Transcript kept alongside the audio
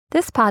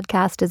This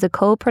podcast is a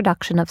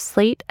co-production of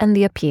Slate and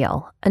The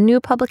Appeal, a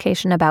new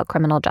publication about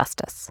criminal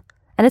justice.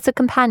 And it's a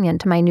companion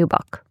to my new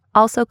book,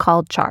 also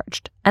called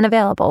Charged, and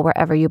available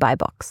wherever you buy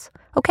books.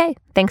 Okay,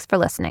 thanks for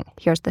listening.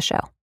 Here's the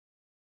show.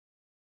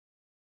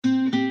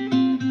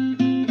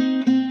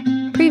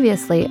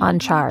 Previously on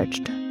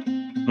Charged.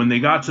 When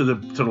they got to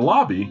the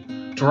lobby,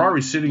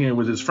 Terrari's sitting in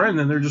with his friend,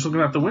 and they're just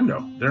looking out the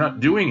window. They're not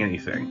doing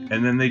anything.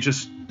 And then they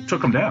just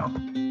took him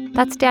down.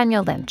 That's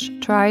Daniel Lynch,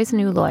 Terrari's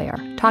new lawyer,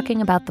 talking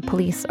about the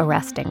police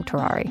arresting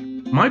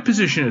Terrari. My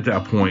position at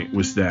that point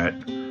was that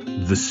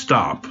the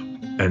stop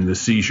and the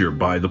seizure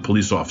by the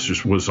police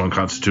officers was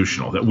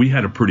unconstitutional, that we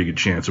had a pretty good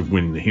chance of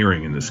winning the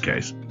hearing in this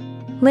case.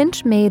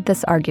 Lynch made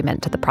this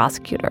argument to the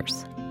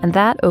prosecutors, and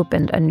that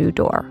opened a new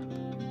door.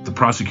 The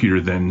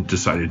prosecutor then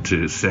decided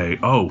to say,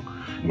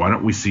 why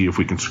don't we see if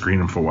we can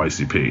screen him for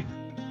YCP?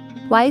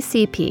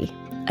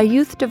 YCP, a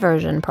youth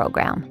diversion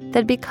program that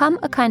had become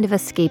a kind of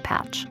escape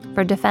hatch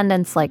for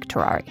defendants like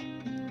Terrari.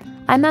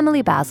 I'm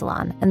Emily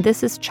Bazelon, and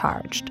this is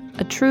Charged,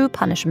 a true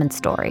punishment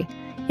story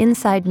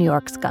inside New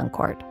York's gun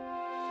court.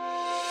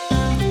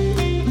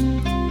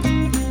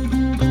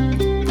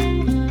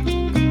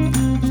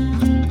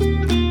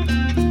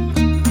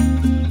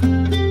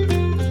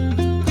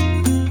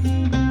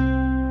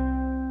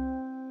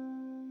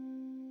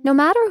 No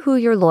matter who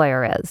your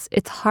lawyer is,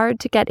 it's hard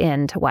to get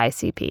into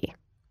YCP.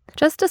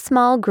 Just a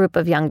small group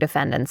of young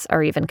defendants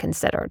are even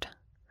considered.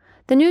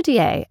 The new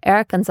DA,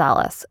 Eric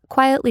Gonzalez,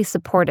 quietly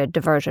supported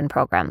diversion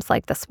programs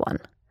like this one.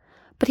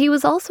 But he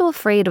was also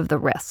afraid of the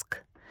risk.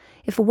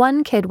 If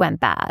one kid went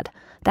bad,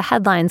 the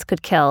headlines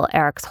could kill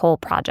Eric's whole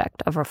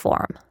project of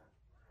reform.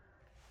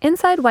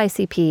 Inside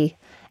YCP,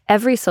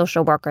 every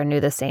social worker knew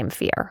the same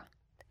fear,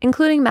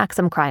 including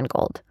Maxim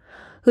Kreingold,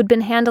 who'd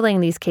been handling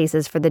these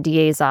cases for the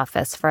DA's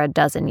office for a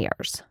dozen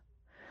years.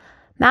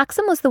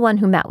 Maxim was the one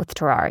who met with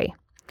Terrari,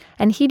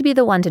 and he'd be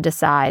the one to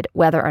decide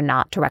whether or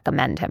not to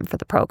recommend him for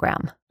the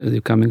program.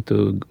 You're coming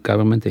to a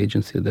government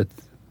agency that,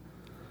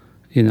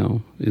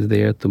 is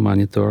there to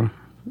monitor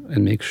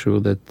and make sure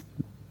that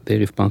they're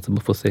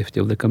responsible for safety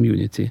of the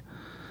community.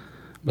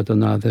 But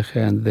on the other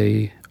hand,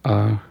 they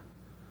are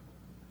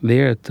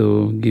there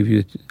to give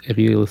you a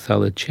real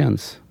solid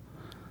chance,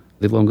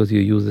 as long as you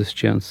use this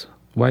chance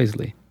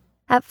wisely.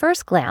 At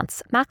first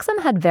glance, Maxim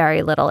had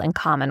very little in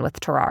common with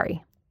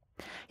Terrari.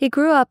 He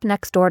grew up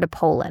next door to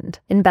Poland,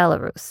 in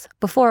Belarus,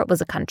 before it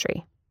was a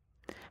country.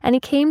 And he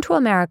came to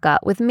America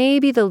with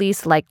maybe the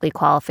least likely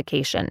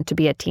qualification to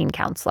be a teen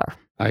counselor.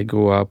 I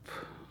grew up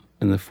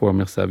in the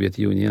former Soviet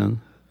Union.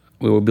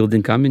 We were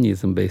building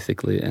communism,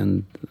 basically,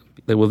 and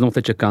there was no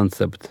such a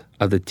concept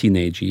as the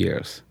teenage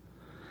years.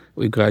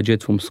 We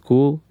graduate from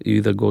school, you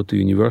either go to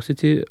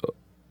university,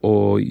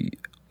 or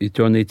you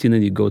turn 18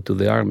 and you go to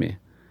the army.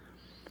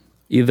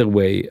 Either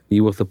way,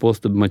 you were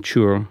supposed to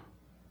mature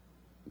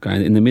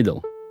kind of in the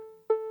middle.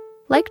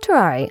 Like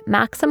Terrari,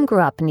 Maxim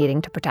grew up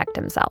needing to protect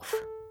himself.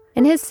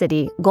 In his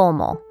city,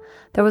 Gomel,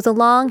 there was a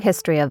long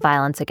history of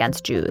violence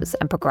against Jews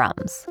and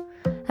pogroms.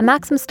 And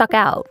Maxim stuck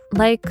out,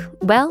 like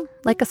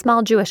a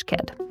small Jewish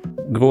kid.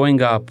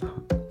 Growing up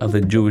as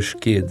a Jewish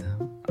kid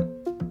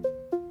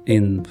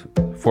in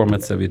former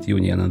Soviet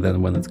Union and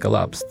then when it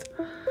collapsed,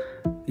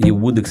 you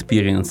would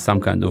experience some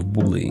kind of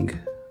bullying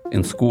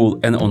in school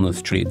and on the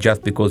street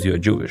just because you're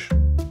Jewish.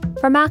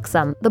 For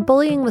Maxim, the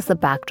bullying was the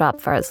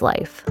backdrop for his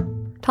life.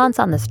 Taunts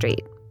on the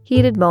street,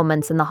 heated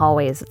moments in the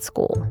hallways at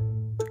school,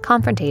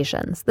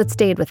 confrontations that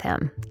stayed with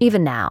him,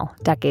 even now,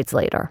 decades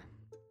later.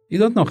 You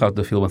don't know how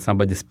to feel when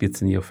somebody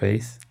spits in your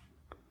face.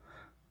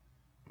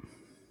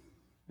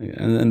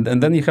 And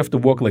then you have to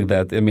walk like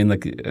that.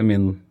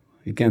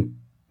 You can't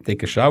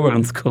take a shower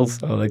in school,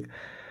 so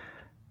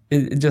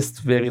it's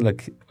just very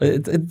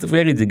it's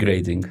very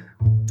degrading.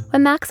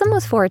 When Maxim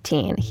was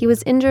 14, he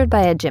was injured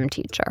by a gym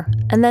teacher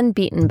and then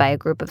beaten by a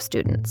group of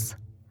students.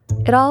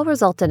 It all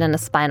resulted in a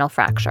spinal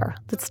fracture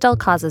that still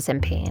causes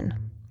him pain.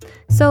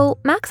 So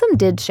Maxim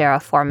did share a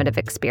formative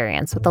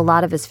experience with a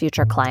lot of his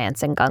future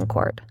clients in gun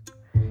court.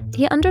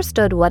 He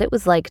understood what it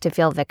was like to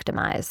feel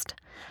victimized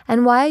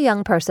and why a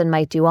young person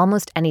might do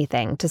almost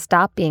anything to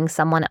stop being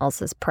someone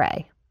else's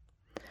prey.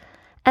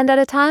 And at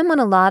a time when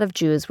a lot of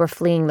Jews were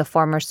fleeing the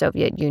former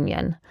Soviet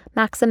Union,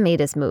 Maxim made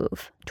his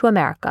move to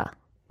America,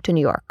 to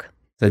New York.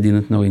 I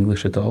didn't know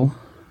English at all.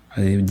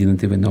 I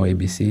didn't even know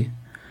ABC.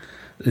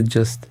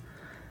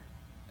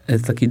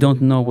 It's like you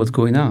don't know what's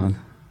going on.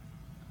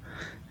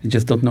 You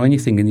just don't know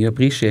anything, and you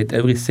appreciate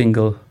every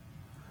single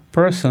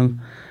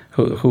person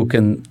who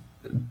can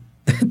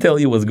tell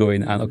you what's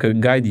going on, or can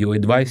guide you,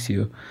 advise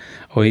you,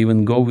 or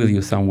even go with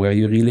you somewhere.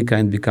 You really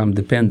can become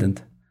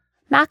dependent.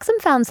 Maxim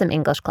found some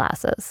English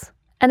classes,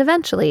 and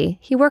eventually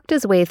he worked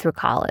his way through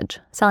college,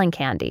 selling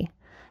candy,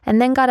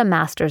 and then got a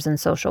master's in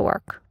social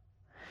work.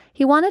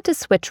 He wanted to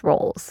switch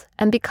roles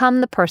and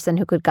become the person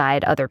who could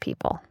guide other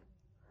people.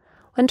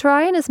 When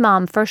Terrari and his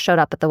mom first showed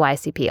up at the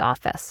YCP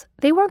office,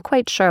 they weren't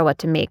quite sure what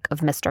to make of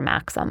Mr.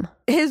 Maxim.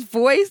 His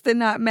voice did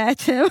not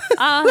match him. When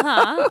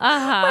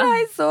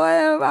I saw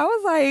him, I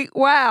was like,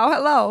 wow,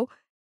 hello.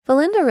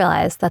 Valinda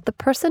realized that the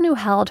person who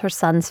held her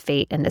son's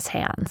fate in his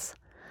hands,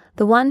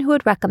 the one who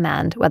would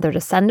recommend whether to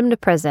send him to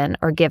prison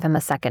or give him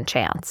a second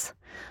chance,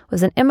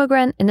 was an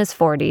immigrant in his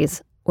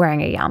 40s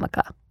wearing a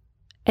yarmulke.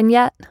 And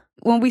yet,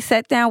 when we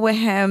sat down with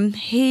him,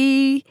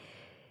 he's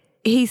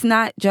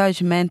not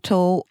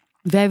judgmental,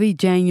 very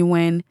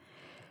genuine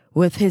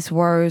with his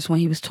words when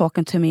he was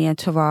talking to me and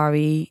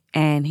Tarari,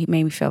 and he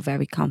made me feel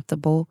very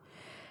comfortable.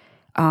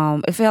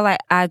 It felt like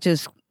I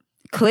just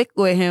clicked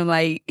with him,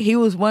 like he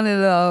was one of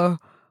the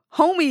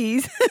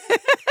homies.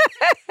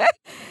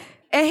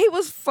 And he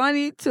was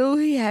funny too.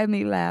 He had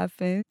me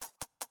laughing.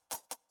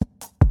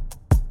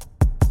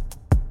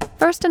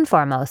 First and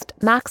foremost,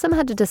 Maxim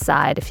had to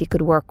decide if he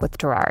could work with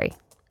Tarari.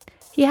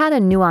 He had a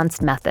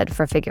nuanced method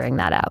for figuring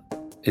that out.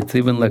 It's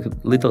even like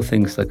little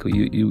things, like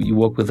you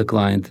work with a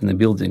client in a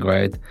building,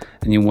 right?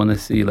 And you want to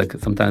see, like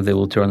sometimes they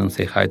will turn and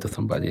say hi to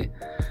somebody.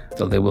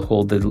 So they will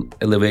hold the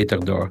elevator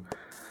door,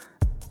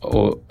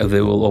 or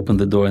they will open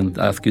the door and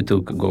ask you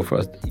to go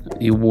first.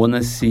 You want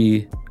to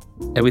see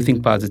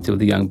everything positive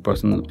the young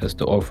person has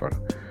to offer.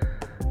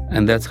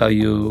 And that's how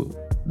you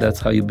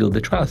build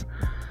the trust.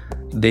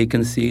 They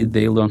can see it,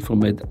 they learn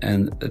from it,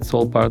 and it's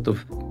all part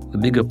of the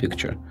bigger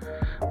picture.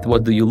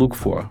 What do you look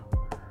for?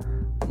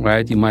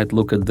 Right? You might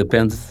look at the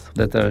pants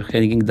that are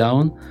hanging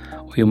down,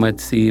 or you might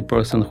see a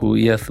person who,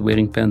 yes,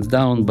 wearing pants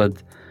down,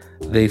 but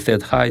they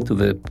said hi to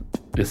the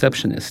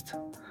receptionist,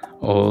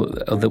 or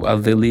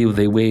as they leave,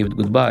 they waved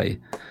goodbye.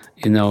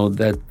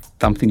 That's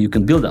something you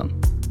can build on.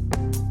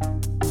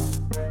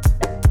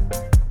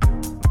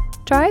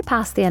 Tarari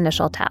passed the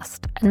initial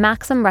test, and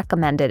Maxim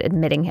recommended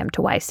admitting him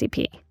to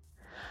YCP.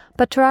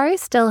 But Tarari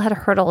still had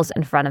hurdles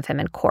in front of him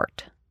in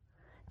court.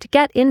 To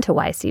get into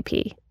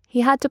YCP,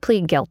 he had to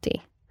plead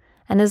guilty,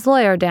 and his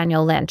lawyer,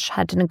 Daniel Lynch,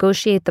 had to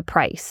negotiate the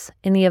price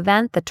in the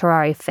event that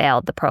Tarari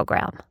failed the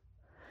program.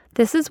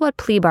 This is what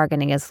plea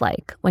bargaining is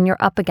like when you're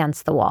up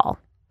against the wall.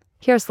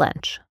 Here's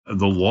Lynch.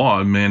 The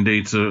law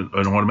mandates an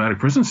automatic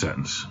prison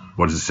sentence,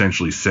 what is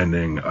essentially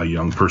sending a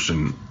young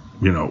person,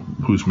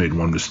 who's made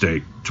one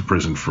mistake to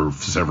prison for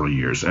several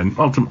years and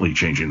ultimately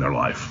changing their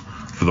life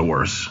for the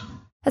worse.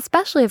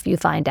 Especially if you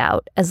find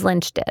out, as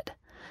Lynch did,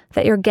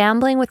 that you're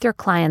gambling with your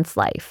client's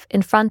life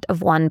in front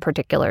of one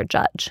particular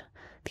judge,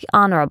 the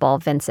Honorable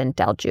Vincent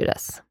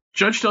DelGiudice.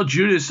 Judge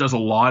DelGiudice does a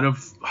lot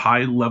of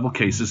high-level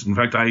cases. In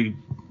fact, I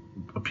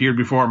appeared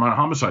before him on a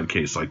homicide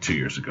case like 2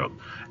 years ago.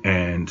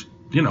 And,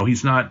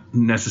 he's not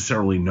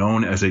necessarily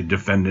known as a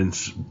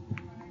defendant's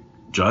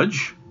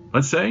judge,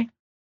 let's say.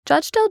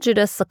 Judge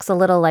DelGiudice looks a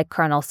little like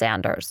Colonel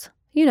Sanders,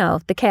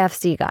 the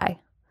KFC guy.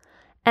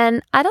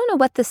 And I don't know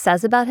what this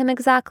says about him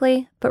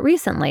exactly, but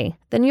recently,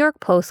 the New York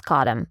Post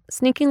caught him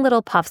sneaking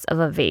little puffs of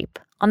a vape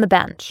on the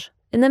bench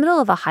in the middle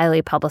of a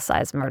highly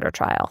publicized murder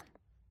trial.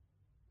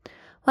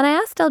 When I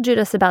asked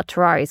DelGiudice about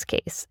Tarari's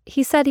case,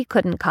 he said he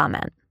couldn't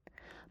comment.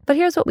 But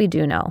here's what we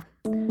do know.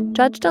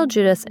 Judge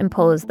DelGiudice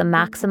imposed the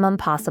maximum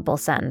possible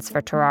sentence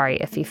for Tarari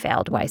if he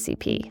failed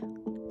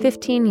YCP.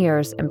 15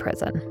 years in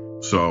prison.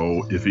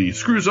 So if he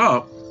screws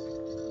up,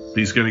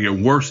 he's going to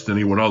get worse than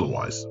he would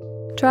otherwise.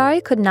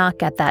 Tarari could not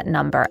get that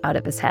number out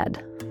of his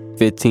head.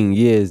 15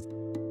 years,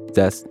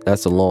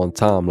 that's a long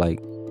time. Like,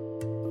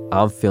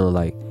 I'm feeling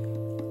like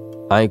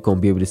I ain't going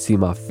to be able to see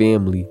my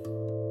family.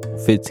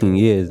 15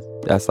 years,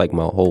 that's like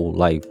my whole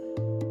life.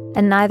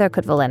 And neither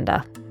could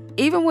Valinda.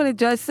 Even when the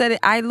judge said it,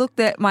 I looked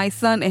at my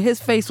son and his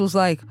face was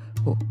like,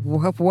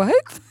 what?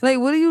 Like,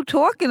 what are you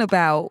talking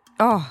about?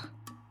 Oh,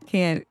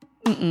 can't.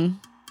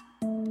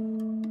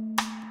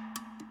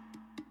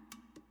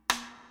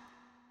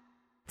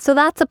 So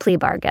that's a plea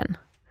bargain.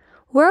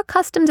 We're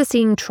accustomed to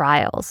seeing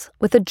trials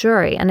with a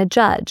jury and a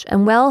judge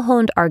and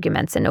well-honed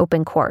arguments in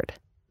open court.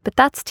 But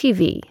that's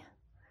TV.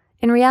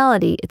 In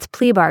reality, it's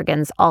plea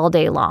bargains all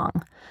day long,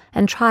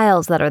 and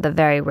trials that are the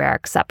very rare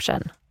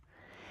exception.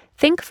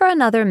 Think for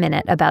another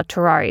minute about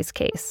Tarari's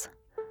case.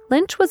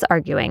 Lynch was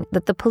arguing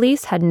that the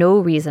police had no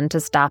reason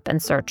to stop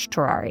and search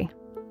Tarari.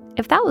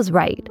 If that was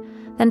right,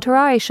 then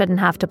Tarari shouldn't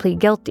have to plead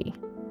guilty.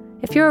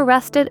 If you're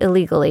arrested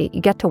illegally, you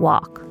get to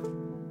walk.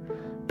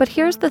 But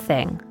here's the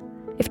thing.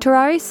 If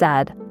Tarari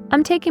said,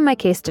 "I'm taking my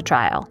case to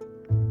trial,"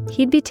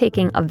 he'd be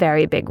taking a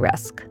very big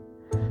risk.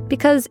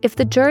 Because if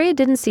the jury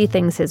didn't see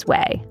things his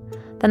way,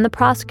 then the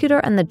prosecutor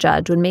and the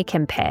judge would make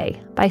him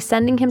pay by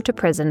sending him to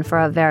prison for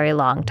a very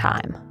long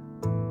time.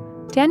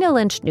 Daniel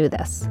Lynch knew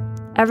this.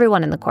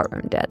 Everyone in the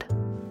courtroom did.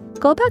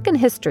 Go back in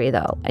history,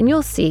 though, and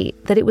you'll see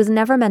that it was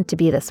never meant to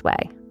be this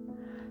way.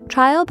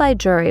 Trial by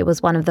jury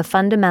was one of the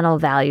fundamental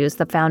values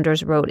the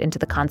founders wrote into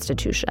the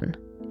Constitution.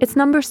 It's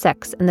number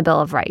 6 in the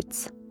Bill of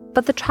Rights.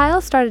 But the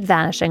trial started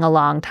vanishing a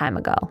long time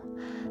ago.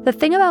 The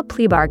thing about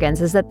plea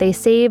bargains is that they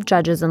save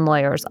judges and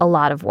lawyers a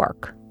lot of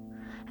work.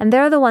 And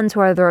they're the ones who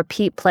are the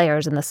repeat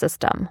players in the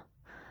system,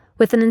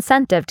 with an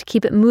incentive to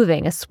keep it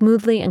moving as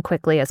smoothly and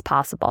quickly as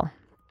possible.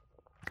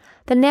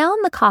 The nail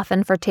in the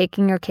coffin for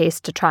taking your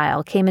case to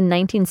trial came in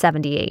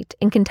 1978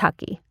 in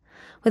Kentucky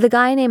with a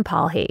guy named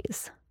Paul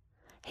Hayes.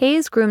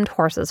 Hayes groomed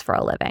horses for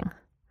a living.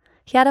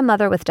 He had a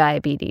mother with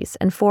diabetes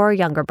and 4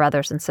 younger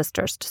brothers and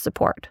sisters to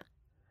support.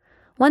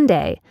 One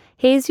day,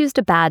 Hayes used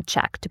a bad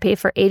check to pay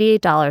for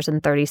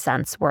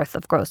 $88.30 worth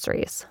of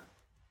groceries.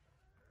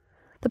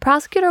 The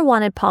prosecutor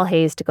wanted Paul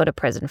Hayes to go to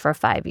prison for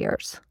 5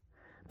 years,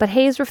 but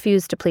Hayes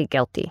refused to plead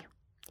guilty.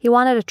 He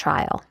wanted a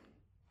trial.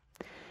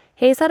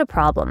 Hayes had a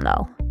problem,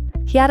 though.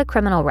 He had a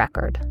criminal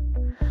record.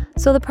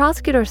 So the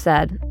prosecutor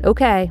said,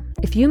 okay,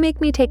 if you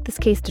make me take this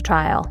case to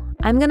trial,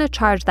 I'm going to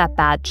charge that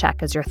bad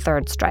check as your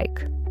third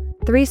strike.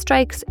 3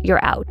 strikes,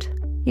 you're out.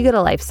 You get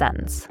a life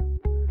sentence.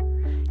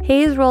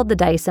 Hayes rolled the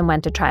dice and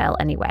went to trial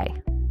anyway,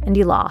 and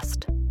he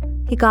lost.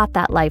 He got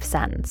that life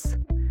sentence.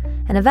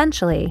 And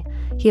eventually,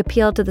 he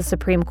appealed to the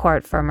Supreme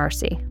Court for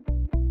mercy.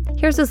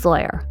 Here's his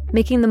lawyer,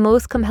 making the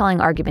most compelling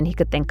argument he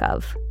could think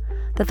of,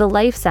 that the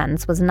life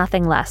sentence was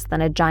nothing less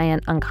than a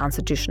giant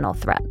unconstitutional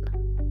threat.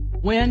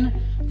 When,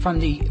 from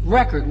the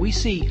record, we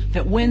see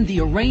that when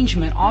the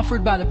arrangement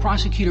offered by the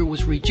prosecutor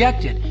was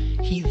rejected,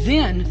 he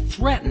then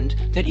threatened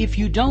that if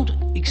you don't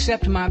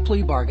accept my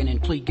plea bargain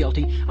and plead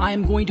guilty, I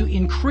am going to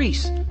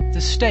increase the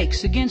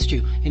stakes against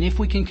you. And if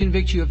we can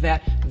convict you of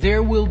that,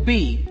 there will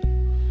be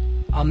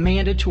a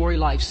mandatory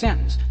life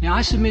sentence. Now,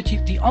 I submit to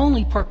you the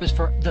only purpose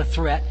for the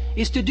threat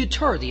is to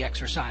deter the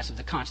exercise of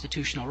the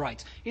constitutional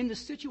rights. In the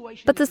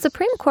situation, but the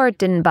Supreme Court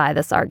didn't buy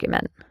this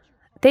argument.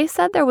 They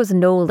said there was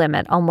no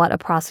limit on what a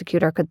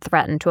prosecutor could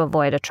threaten to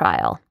avoid a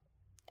trial,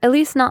 at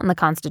least not in the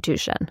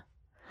Constitution.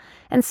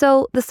 And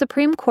so the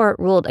Supreme Court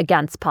ruled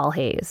against Paul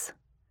Hayes.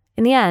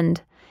 In the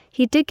end,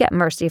 he did get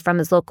mercy from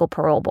his local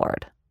parole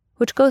board,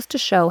 which goes to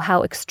show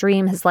how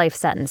extreme his life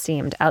sentence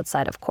seemed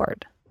outside of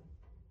court.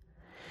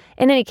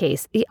 In any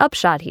case, the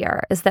upshot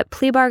here is that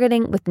plea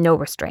bargaining with no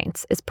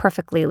restraints is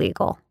perfectly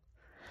legal.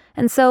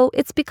 And so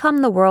it's become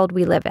the world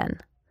we live in.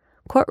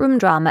 Courtroom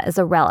drama is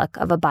a relic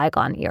of a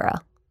bygone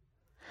era.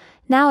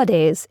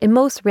 Nowadays, in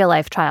most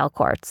real-life trial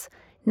courts,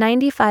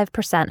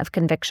 95% of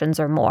convictions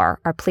or more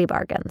are plea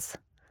bargains.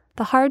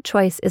 The hard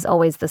choice is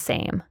always the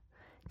same: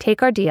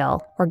 take our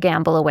deal or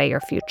gamble away your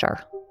future.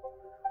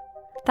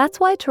 That's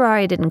why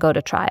Terrari didn't go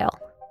to trial.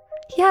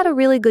 He had a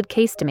really good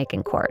case to make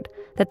in court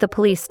that the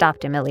police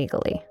stopped him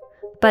illegally,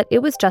 but it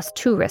was just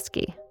too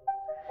risky.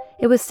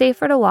 It was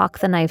safer to walk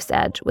the knife's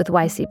edge with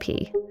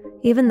YCP,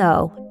 even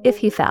though, if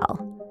he fell,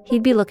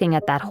 he'd be looking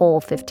at that whole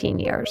 15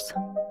 years.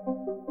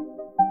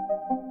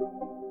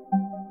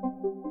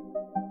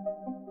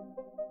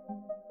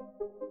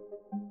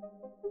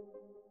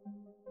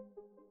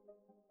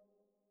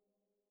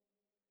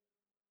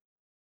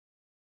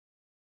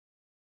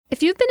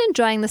 If you've been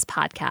enjoying this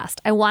podcast,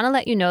 I want to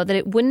let you know that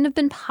it wouldn't have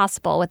been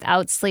possible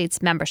without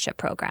Slate's membership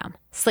program,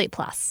 Slate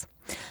Plus.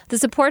 The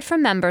support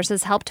from members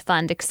has helped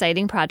fund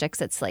exciting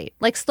projects at Slate,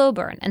 like Slow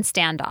Burn and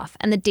Standoff,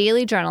 and the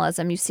daily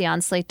journalism you see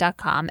on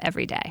Slate.com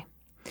every day.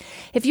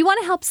 If you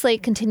want to help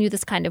Slate continue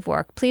this kind of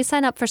work, please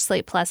sign up for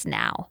Slate Plus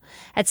now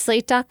at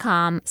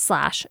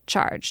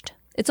slate.com/charged.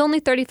 It's only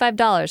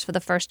 $35 for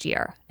the first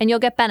year, and you'll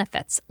get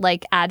benefits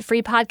like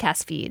ad-free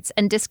podcast feeds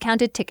and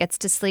discounted tickets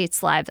to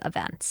Slate's live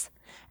events.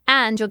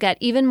 And you'll get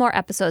even more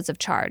episodes of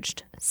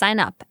Charged. Sign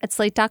up at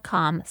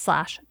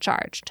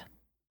slate.com/charged.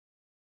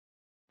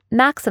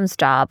 Maxim's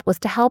job was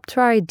to help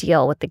Terrari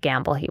deal with the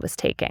gamble he was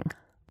taking.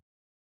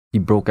 He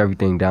broke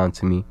everything down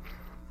to me.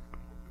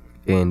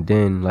 And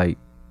then,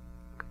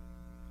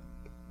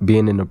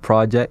 being in the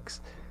projects,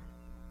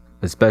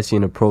 especially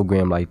in a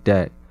program like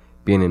that,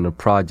 being in the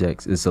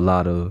projects is a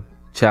lot of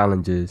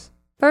challenges.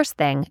 First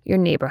thing, your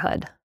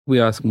neighborhood. We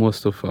ask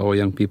most of our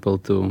young people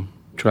to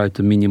try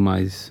to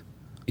minimize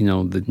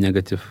the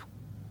negative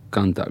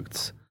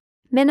contacts.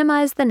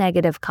 Minimize the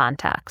negative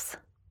contacts.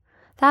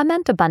 That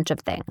meant a bunch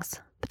of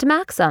things. But to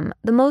Maxim,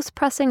 the most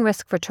pressing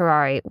risk for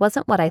Terrari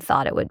wasn't what I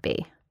thought it would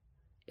be.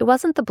 It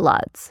wasn't the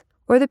Bloods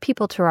or the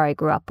people Terrari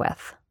grew up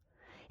with.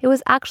 It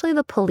was actually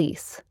the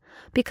police,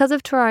 because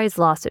of Terrari's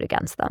lawsuit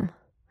against them.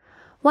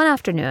 One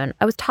afternoon,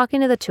 I was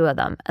talking to the two of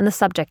them, and the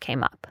subject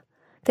came up.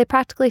 They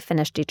practically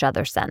finished each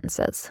other's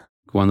sentences.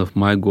 One of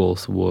my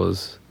goals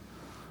was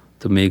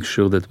to make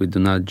sure that we do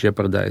not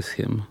jeopardize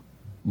him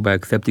by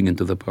accepting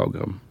into the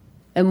program.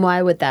 And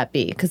why would that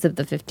be? Because of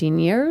the 15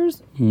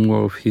 years?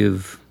 More of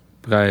his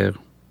prior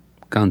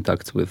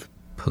contacts with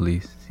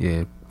police,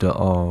 yeah.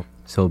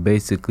 So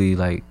basically,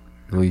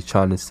 what he's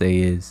trying to say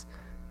is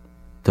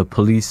the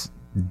police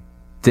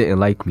didn't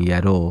like me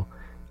at all.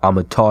 I'm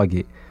a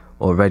target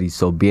already,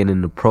 so being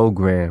in the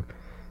program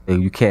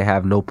and you can't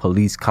have no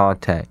police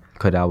contact,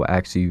 because that would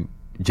actually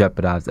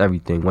jeopardize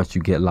everything. Once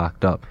you get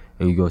locked up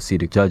and you go see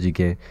the judge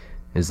again,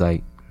 it's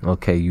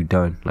okay, you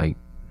done.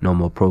 No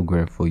more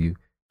program for you.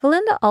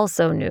 Valinda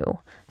also knew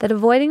that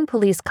avoiding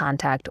police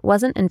contact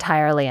wasn't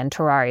entirely in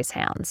Terrari's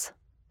hands.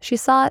 She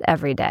saw it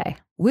every day.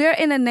 We're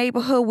in a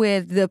neighborhood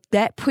where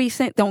that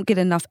precinct don't get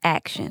enough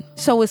action.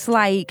 So it's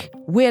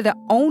we're the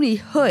only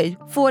hood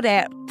for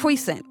that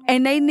precinct.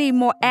 And they need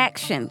more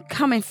action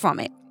coming from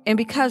it. And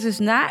because it's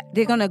not,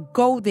 they're going to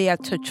go there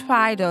to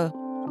try to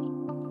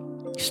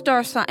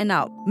stir something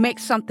up, make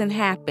something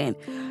happen,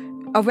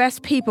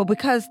 arrest people,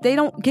 because they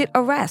don't get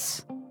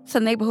arrests. It's a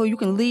neighborhood you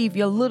can leave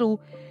your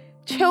little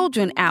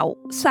children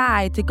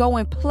outside to go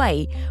and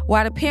play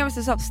while the parents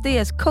is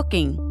upstairs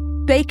cooking,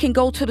 they can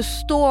go to the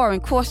store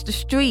and cross the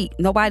street.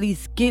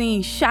 Nobody's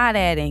getting shot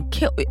at and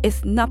killed.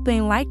 It's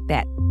nothing like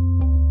that.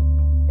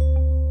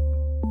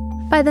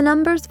 By the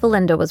numbers,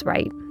 Valinda was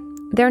right.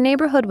 Their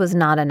neighborhood was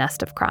not a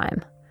nest of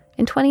crime.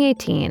 In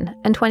 2018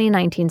 and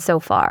 2019 so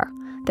far,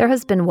 there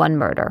has been 1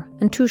 murder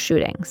and 2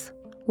 shootings,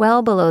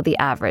 well below the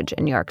average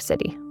in New York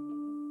City.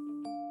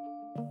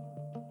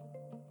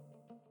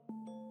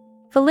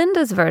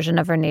 Valinda's version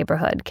of her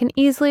neighborhood can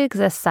easily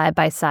exist side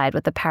by side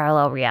with a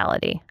parallel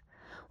reality,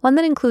 one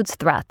that includes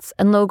threats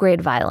and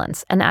low-grade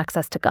violence and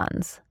access to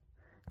guns.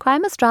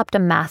 Crime has dropped a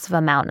massive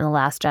amount in the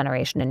last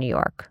generation in New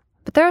York,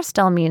 but there are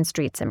still mean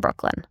streets in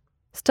Brooklyn,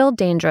 still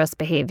dangerous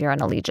behavior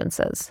and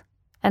allegiances,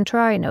 and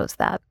Terari knows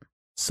that.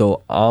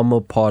 So I'm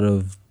a part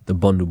of the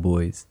Bundle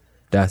Boys.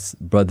 That's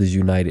Brothers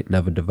United,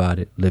 Never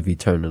Divided, Live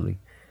Eternally.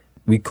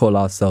 We call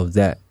ourselves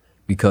that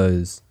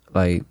because,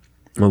 like,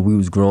 when we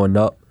was growing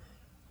up,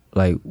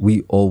 like,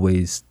 we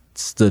always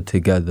stood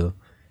together.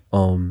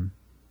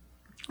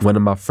 One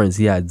of my friends,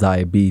 he had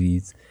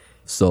diabetes.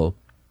 So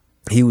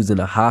he was in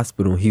the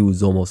hospital. He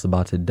was almost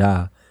about to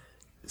die.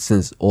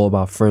 Since all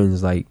my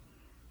friends, like,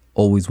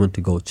 always went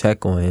to go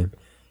check on him,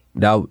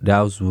 that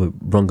was what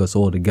brought us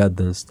all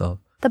together and stuff.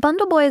 The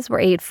Bundle Boys were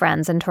 8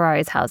 friends in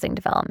Terari's housing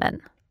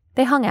development.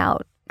 They hung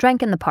out,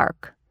 drank in the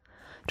park.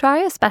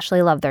 Terari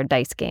especially loved their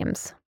dice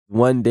games.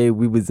 One day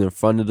we was in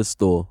front of the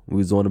store. We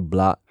was on the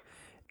block.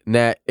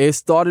 Now, it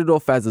started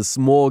off as a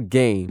small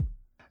game.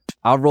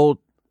 I rolled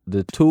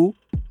the 2.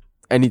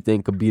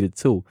 Anything could be the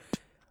 2.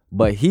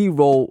 But he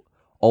rolled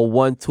a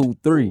 1, 2,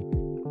 3.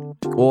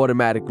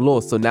 Automatic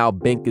loss. So now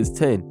bank is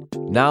 10.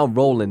 Now I'm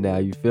rolling now,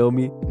 you feel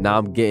me? Now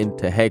I'm getting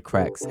to head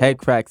cracks. Head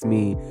cracks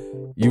mean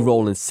you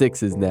rolling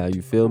 6s now,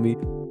 you feel me?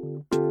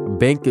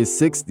 Bank is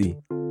 60.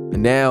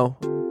 And now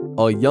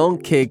a young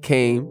kid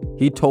came.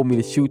 He told me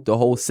to shoot the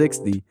whole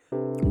 60.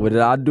 What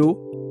did I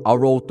do? I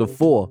rolled the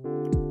 4.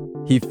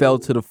 He fell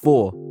to the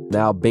 4.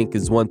 Now bank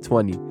is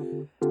 120.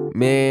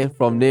 Man,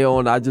 from there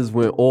on, I just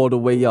went all the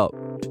way up.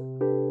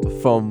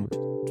 From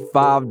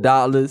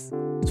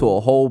 $5 to a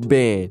whole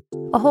band.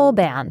 A whole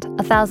band,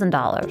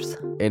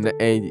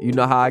 $1,000. And you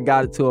know how I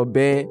got it to a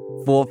band?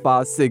 4,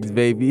 5, 6,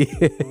 baby.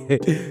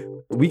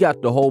 We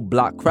got the whole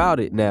block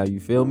crowded now, you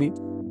feel me?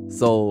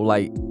 So,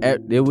 like,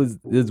 there was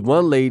this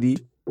one lady,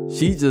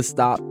 she just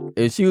stopped,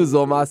 and she was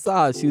on my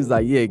side. She was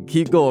like, yeah,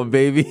 keep going,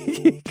 baby.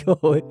 Keep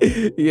going.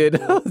 Yeah,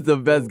 that was the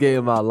best game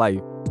of my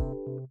life.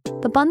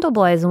 The Bundle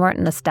Boys weren't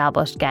an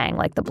established gang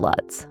like the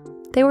Bloods.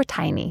 They were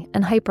tiny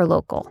and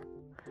hyper-local.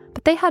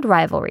 But they had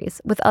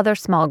rivalries with other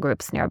small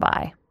groups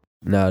nearby.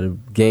 Now, the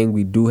gang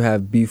we do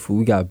have beef with,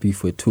 we got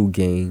beef with 2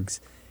 gangs.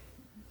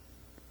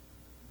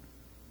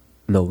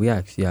 No, we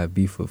actually have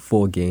beef with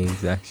 4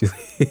 gangs, actually.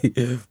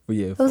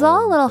 Yeah, it was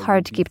all a little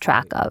hard to keep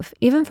track of,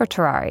 even for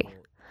Terari.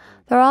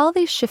 There are all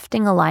these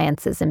shifting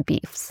alliances and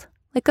beefs,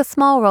 like a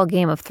small world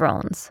Game of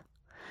Thrones.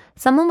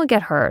 Someone would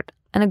get hurt,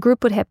 and a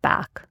group would hit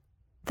back.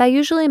 That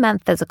usually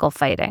meant physical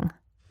fighting,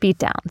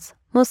 beatdowns,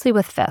 mostly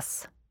with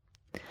fists.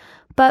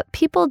 But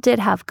people did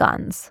have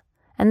guns,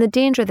 and the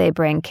danger they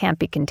bring can't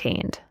be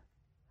contained.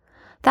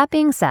 That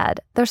being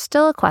said, there's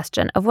still a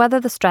question of whether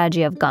the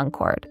strategy of gun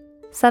court,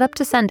 set up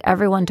to send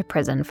everyone to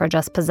prison for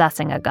just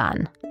possessing a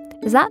gun,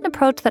 is that an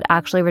approach that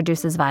actually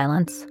reduces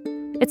violence?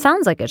 It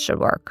sounds like it should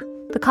work.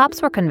 The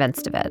cops were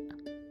convinced of it.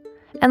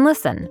 And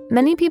listen,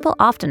 many people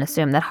often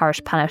assume that harsh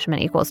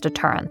punishment equals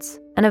deterrence,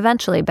 and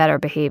eventually better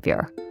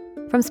behavior,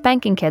 from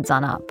spanking kids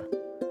on up.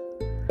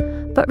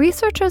 But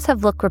researchers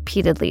have looked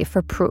repeatedly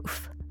for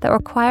proof that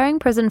requiring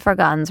prison for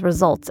guns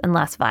results in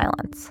less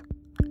violence.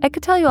 I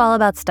could tell you all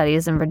about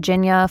studies in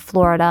Virginia,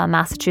 Florida,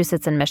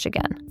 Massachusetts, and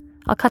Michigan.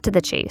 I'll cut to the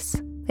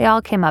chase. They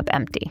all came up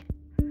empty.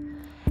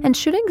 And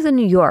shootings in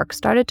New York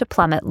started to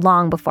plummet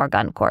long before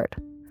gun court.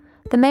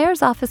 The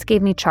mayor's office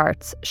gave me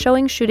charts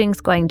showing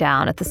shootings going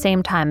down at the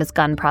same time as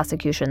gun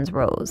prosecutions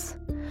rose.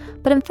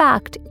 But in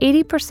fact,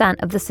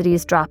 80% of the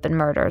city's drop in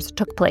murders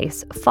took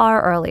place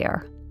far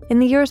earlier, in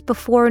the years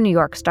before New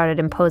York started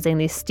imposing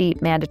these steep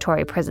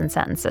mandatory prison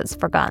sentences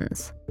for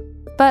guns.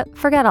 But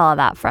forget all of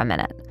that for a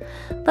minute.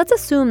 Let's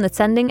assume that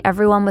sending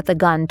everyone with a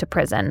gun to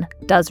prison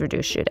does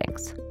reduce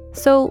shootings.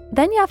 So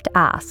then you have to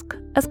ask,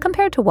 as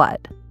compared to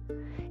what?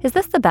 Is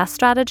this the best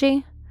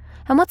strategy?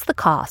 And what's the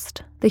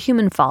cost, the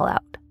human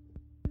fallout?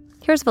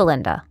 Here's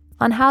Valinda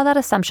on how that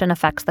assumption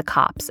affects the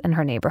cops in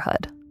her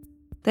neighborhood.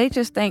 They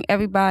just think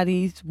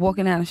everybody's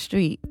walking down the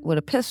street with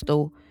a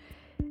pistol,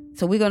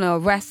 so we're going to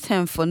arrest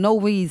him for no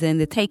reason,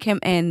 to take him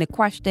in, to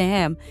question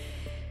him.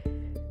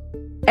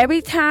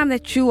 Every time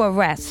that you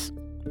arrest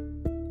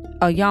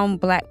a young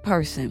black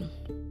person,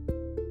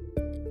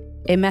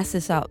 it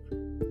messes up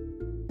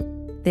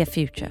their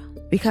future.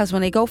 Because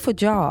when they go for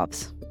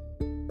jobs,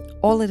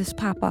 all of this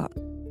pop up.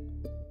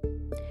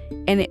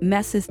 And it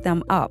messes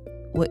them up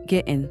with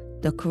getting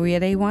the career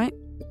they want,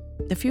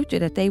 the future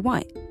that they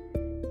want.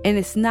 And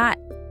that's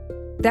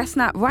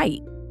not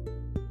right.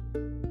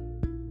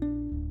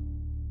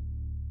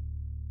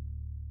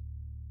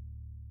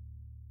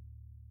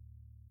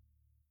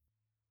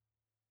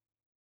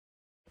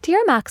 To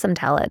hear Maxim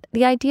tell it,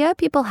 the idea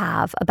people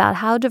have about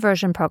how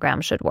diversion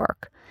programs should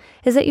work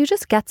is that you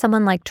just get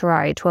someone like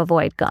Terari to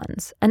avoid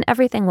guns, and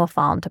everything will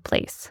fall into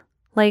place.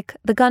 Like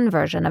the gun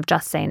version of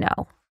Just Say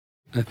No.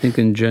 I think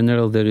in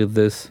general there is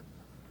this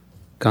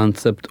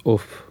concept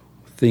of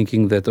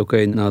thinking that,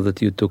 okay, now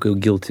that you took a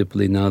guilty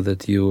plea, now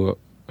that you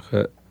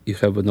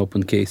have an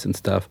open case and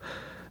stuff,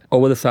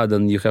 all of a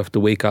sudden you have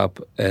to wake up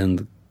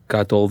and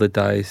cut all the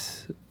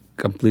ties,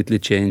 completely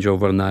change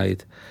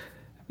overnight,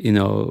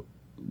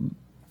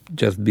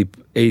 just be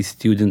a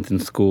student in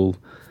school.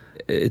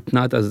 It's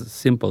not as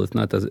simple, it's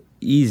not as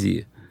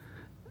easy.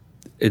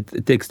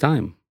 It takes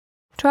time.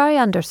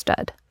 Terari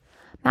understood.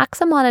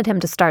 Maxim wanted him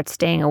to start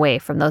staying away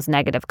from those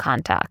negative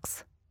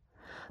contacts.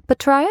 But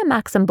Terari and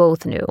Maxim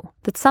both knew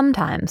that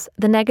sometimes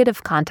the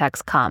negative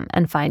contacts come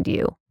and find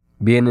you.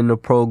 Being in the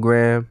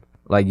program,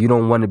 you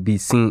don't want to be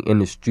seen in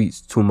the streets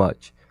too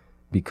much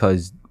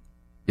because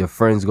your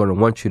friends going to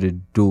want you to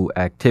do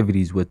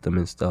activities with them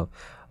and stuff.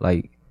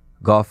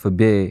 God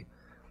forbid,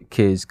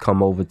 kids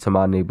come over to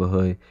my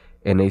neighborhood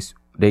and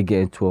they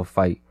get into a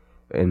fight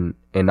and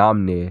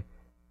I'm there.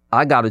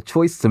 I got a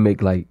choice to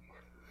make.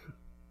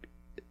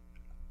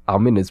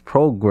 I'm in this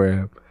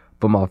program,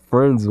 but my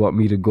friends want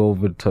me to go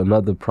over to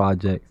another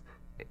project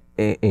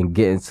and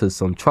get into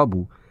some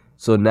trouble.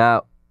 So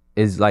now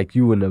it's like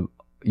you in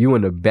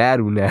a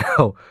battle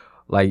now.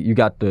 You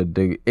got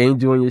the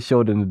angel on your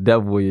shoulder and the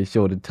devil on your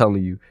shoulder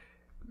telling you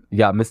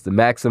got Mr.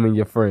 Maxim and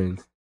your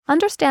friends.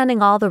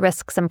 Understanding all the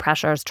risks and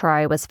pressures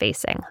Terari was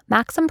facing,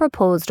 Maxim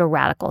proposed a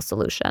radical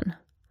solution.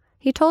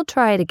 He told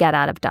Terari to get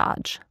out of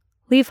Dodge,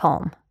 leave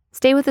home,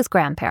 stay with his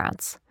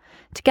grandparents,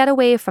 to get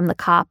away from the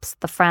cops,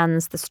 the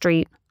friends, the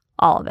street,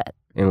 all of it.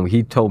 And when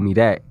he told me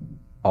that,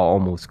 I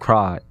almost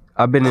cried.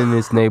 I've been in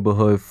this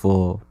neighborhood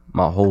for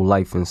my whole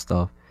life and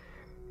stuff,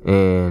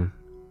 and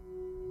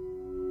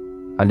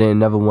I didn't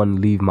never want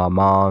to leave my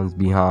moms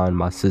behind,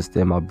 my sister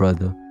and my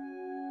brother.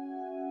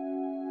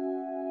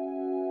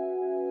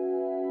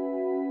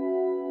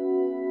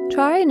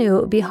 Terari knew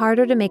it would be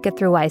harder to make it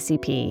through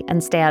YCP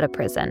and stay out of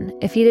prison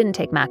if he didn't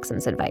take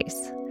Maxim's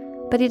advice.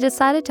 But he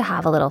decided to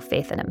have a little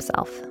faith in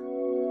himself.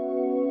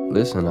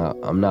 Listen,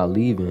 I'm not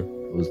leaving.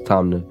 It was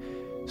time to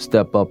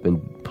step up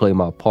and play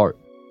my part.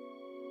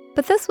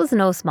 But this was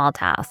no small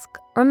task.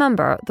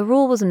 Remember, the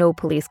rule was no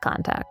police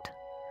contact.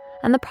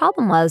 And the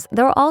problem was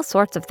there were all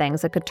sorts of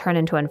things that could turn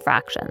into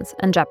infractions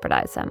and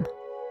jeopardize him.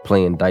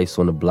 Playing dice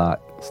on the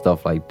block,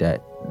 stuff like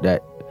that.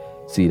 That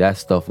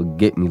stuff would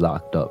get me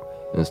locked up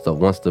and stuff.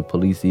 Once the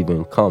police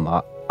even come,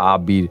 I'll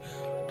be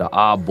the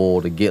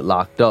oddball to get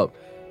locked up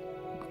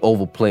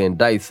over playing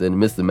dice, and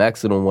Mr.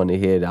 Maxim don't want to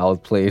hear that I was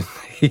playing.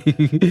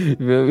 You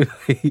feel me?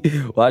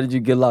 Why did you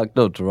get locked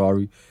up,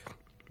 Terari?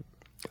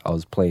 I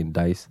was playing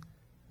dice.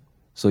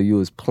 So you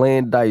was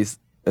playing dice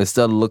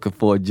instead of looking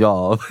for a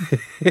job.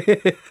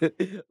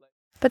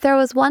 But there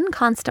was one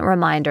constant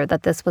reminder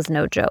that this was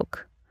no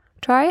joke.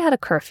 Terari had a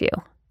curfew.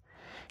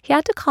 He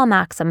had to call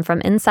Maxim from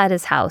inside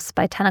his house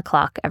by 10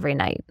 o'clock every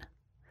night.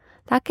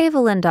 That gave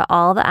Alinda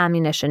all the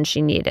ammunition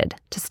she needed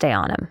to stay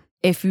on him.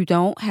 If you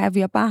don't have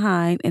your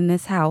behind in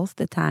this house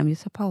the time you're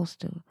supposed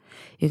to,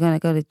 you're going to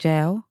go to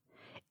jail.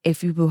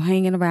 If you were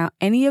hanging around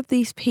any of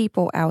these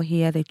people out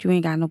here that you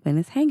ain't got no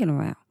business hanging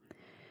around,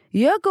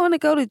 you're going to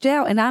go to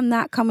jail, and I'm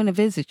not coming to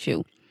visit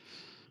you.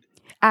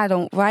 I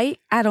don't write.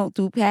 I don't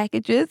do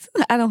packages.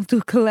 I don't do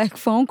collect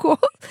phone calls.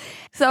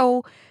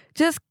 So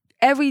just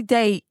every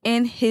day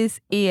in his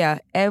ear,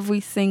 every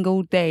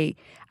single day,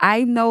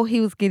 I know he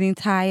was getting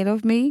tired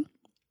of me.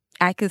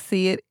 I could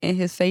see it in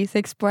his face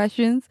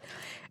expressions,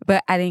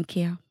 but I didn't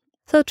care.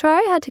 So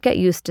Terari had to get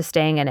used to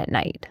staying in at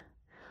night.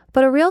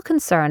 But a real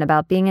concern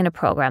about being in a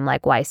program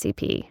like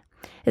YCP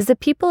is that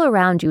people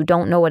around you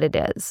don't know what it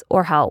is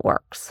or how it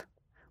works.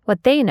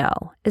 What they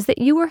know is that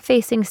you were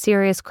facing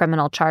serious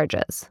criminal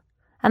charges,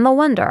 and they'll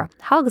wonder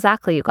how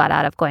exactly you got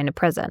out of going to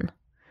prison.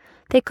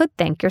 They could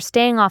think you're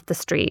staying off the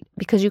street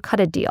because you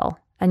cut a deal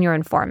and you're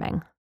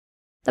informing.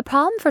 The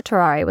problem for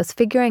Terari was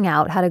figuring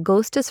out how to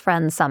ghost his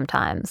friends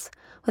sometimes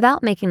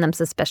without making them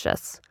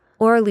suspicious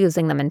or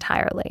losing them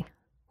entirely.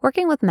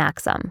 Working with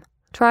Maxim,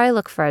 Terari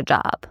looked for a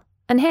job.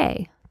 And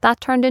hey, that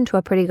turned into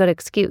a pretty good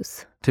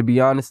excuse. To be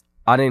honest,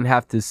 I didn't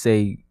have to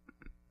say,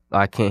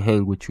 I can't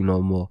hang with you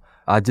no more.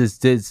 I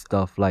just did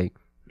stuff like,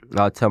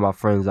 I'll tell my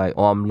friends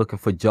I'm looking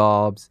for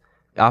jobs.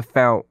 I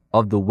found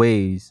other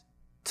ways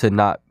to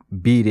not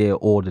be there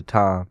all the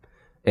time.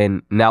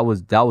 And that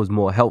was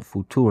more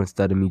helpful too,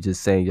 instead of me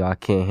just saying, yo, I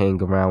can't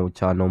hang around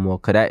with y'all no more.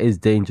 Because that is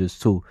dangerous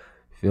too.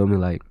 Feel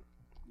me?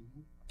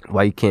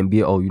 Why you can't be,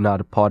 you're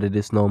not a part of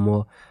this no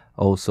more?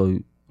 So,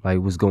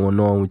 what's going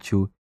on with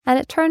you? And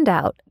it turned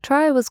out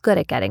Terari was good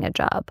at getting a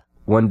job.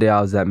 One day I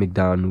was at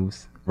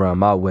McDonald's around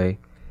my way,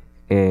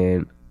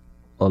 and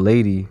a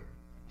lady,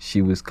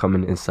 she was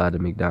coming inside the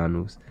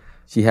McDonald's.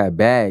 She had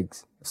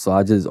bags, so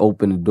I just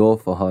opened the door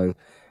for her,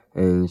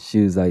 and she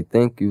was like,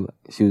 thank you.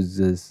 She was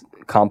just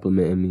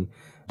complimenting me.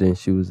 Then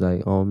she was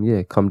like,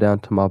 yeah, come down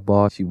to my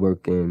bar. She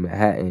worked in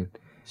Manhattan.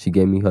 She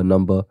gave me her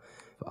number.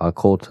 I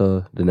called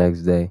her the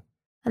next day.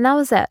 And that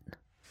was it.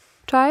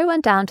 Tari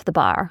went down to the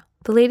bar.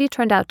 The lady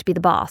turned out to be the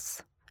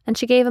boss, and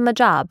she gave him a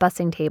job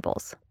bussing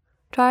tables.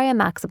 Tari and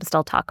Maxim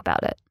still talk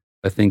about it.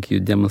 I think you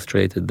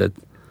demonstrated that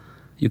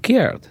you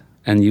cared,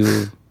 and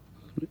you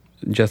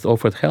just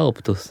offered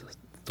help to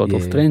total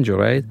stranger,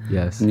 right?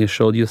 Yes. And you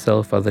showed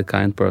yourself as a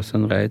kind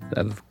person, right?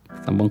 As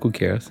someone who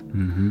cares.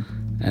 Mm-hmm.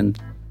 And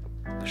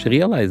she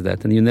realized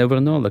that, and you never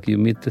know, like you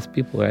meet these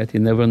people, right? You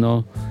never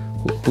know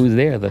who is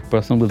there. That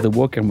person with the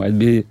walker might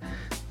be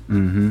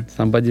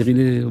somebody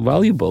really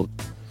valuable.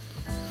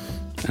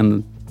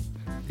 And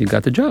you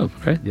got the job,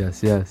 right?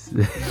 Yes.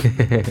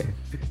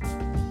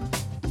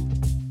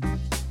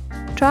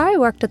 Tari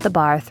worked at the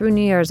bar through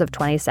New Year's of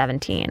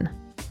 2017,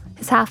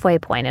 his halfway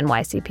point in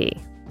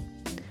YCP.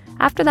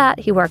 After that,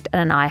 he worked at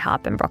an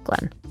IHOP in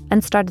Brooklyn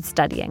and started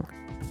studying.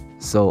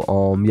 So,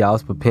 I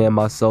was preparing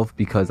myself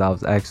because I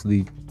was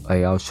actually,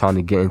 I was trying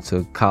to get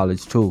into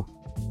college too.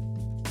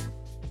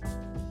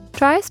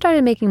 Tari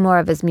started making more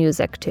of his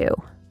music too.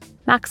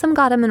 Maxim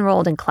got him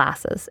enrolled in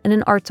classes in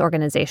an arts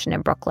organization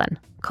in Brooklyn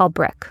called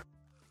Brick.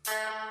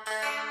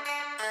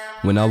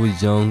 When I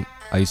was young,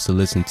 I used to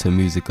listen to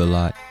music a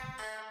lot.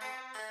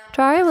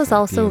 Tari was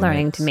also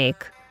learning to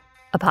make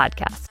a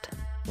podcast.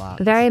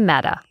 Very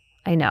meta,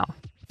 I know.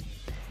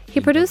 He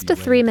produced a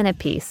 3-minute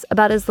piece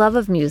about his love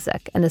of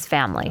music and his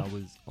family.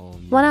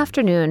 One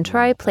afternoon,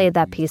 Tari played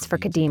that piece for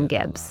Kadeem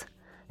Gibbs,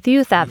 the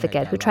youth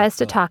advocate who tries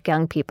to talk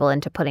young people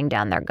into putting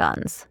down their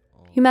guns.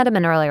 You met him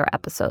in earlier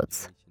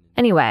episodes.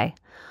 Anyway,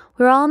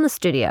 we were all in the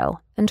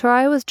studio, and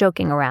Tari was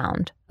joking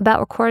around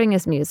about recording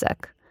his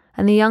music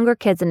and the younger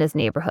kids in his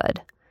neighborhood.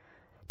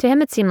 To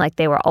him, it seemed like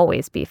they were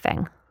always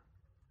beefing.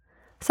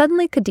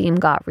 Suddenly, Kadeem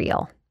got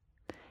real.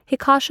 He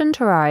cautioned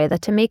Tari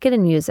that to make it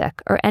in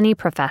music or any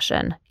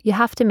profession, you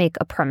have to make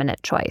a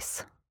permanent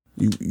choice.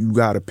 You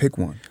got to pick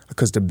one.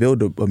 Because to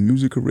build a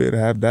music career, to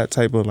have that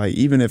type of, like,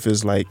 even if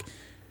it's, like,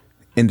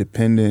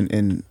 independent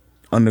and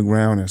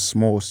underground and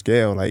small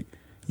scale, like,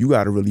 you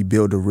got to really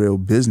build a real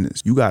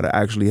business. You got to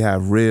actually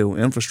have real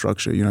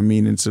infrastructure, you know what I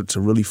mean? And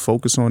to really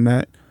focus on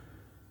that,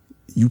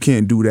 you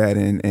can't do that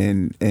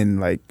and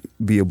like,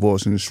 be a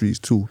boss in the streets,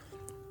 too.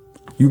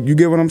 You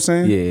get what I'm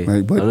saying? Yeah,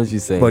 like, but, I know what you're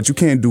saying. But you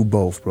can't do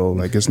both, bro.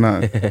 Like, it's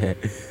not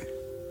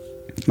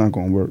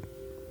gonna work.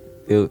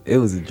 It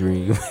was a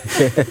dream.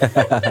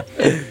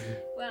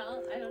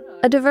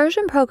 A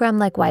diversion program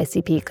like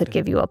YCP could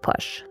give you a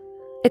push.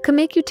 It could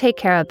make you take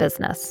care of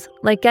business,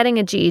 like getting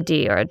a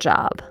GED or a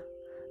job.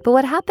 But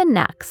what happened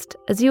next,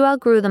 as you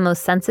outgrew the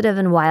most sensitive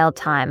and wild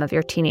time of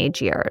your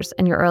teenage years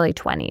and your early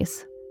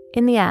 20s,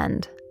 in the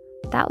end,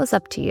 that was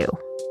up to you.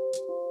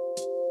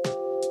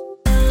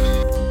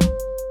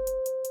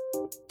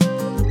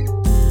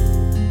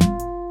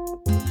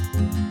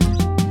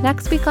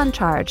 Next week on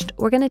Charged,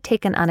 we're going to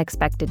take an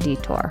unexpected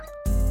detour.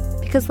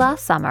 Because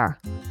last summer,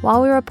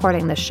 while we were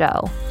reporting the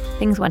show,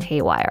 things went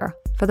haywire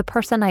for the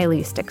person I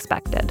least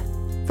expected,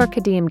 for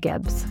Kadeem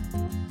Gibbs.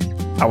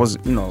 I was,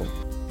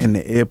 in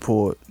the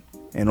airport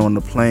and on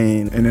the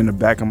plane, and in the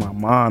back of my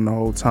mind the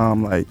whole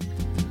time, like,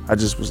 I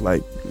just was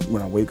like,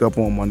 when I wake up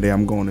on Monday,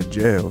 I'm going to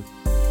jail.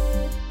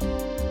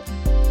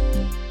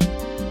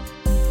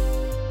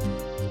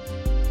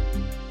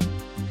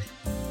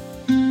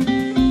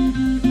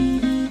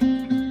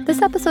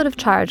 This episode of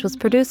Charge was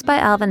produced by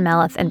Alvin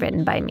Meleth and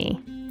written by me.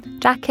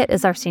 Jack Kitt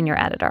is our senior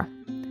editor.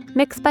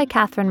 Mixed by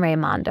Catherine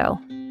Raimondo.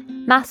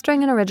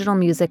 Mastering and original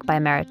music by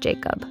Merritt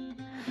Jacob.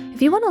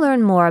 If you want to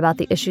learn more about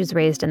the issues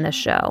raised in this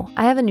show,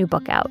 I have a new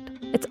book out.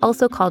 It's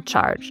also called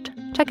Charged.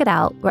 Check it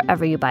out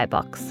wherever you buy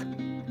books.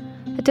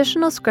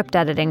 Additional script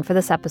editing for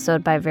this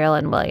episode by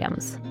Verlyn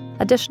Williams.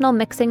 Additional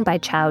mixing by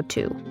Chow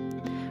Tu.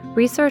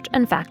 Research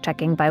and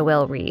fact-checking by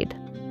Will Reed.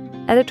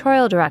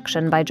 Editorial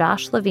direction by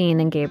Josh Levine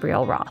and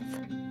Gabriel Roth.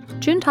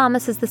 June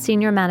Thomas is the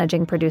senior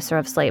managing producer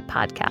of Slate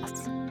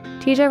Podcasts.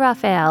 TJ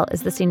Raphael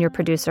is the senior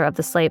producer of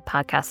the Slate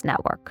Podcast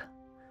Network.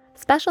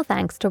 Special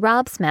thanks to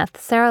Rob Smith,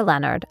 Sarah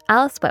Leonard,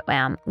 Alice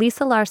Whitwam,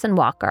 Lisa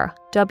Larson-Walker,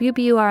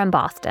 WBUR in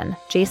Boston,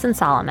 Jason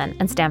Solomon,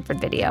 and Stanford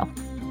Video.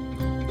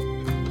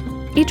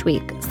 Each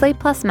week, Slate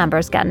Plus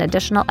members get an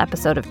additional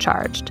episode of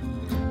Charged.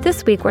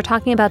 This week, we're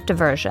talking about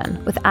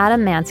diversion with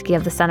Adam Mansky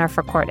of the Center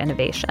for Court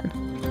Innovation.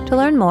 To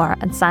learn more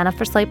and sign up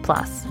for Slate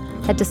Plus,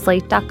 head to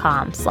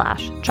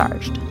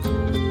slate.com/charged.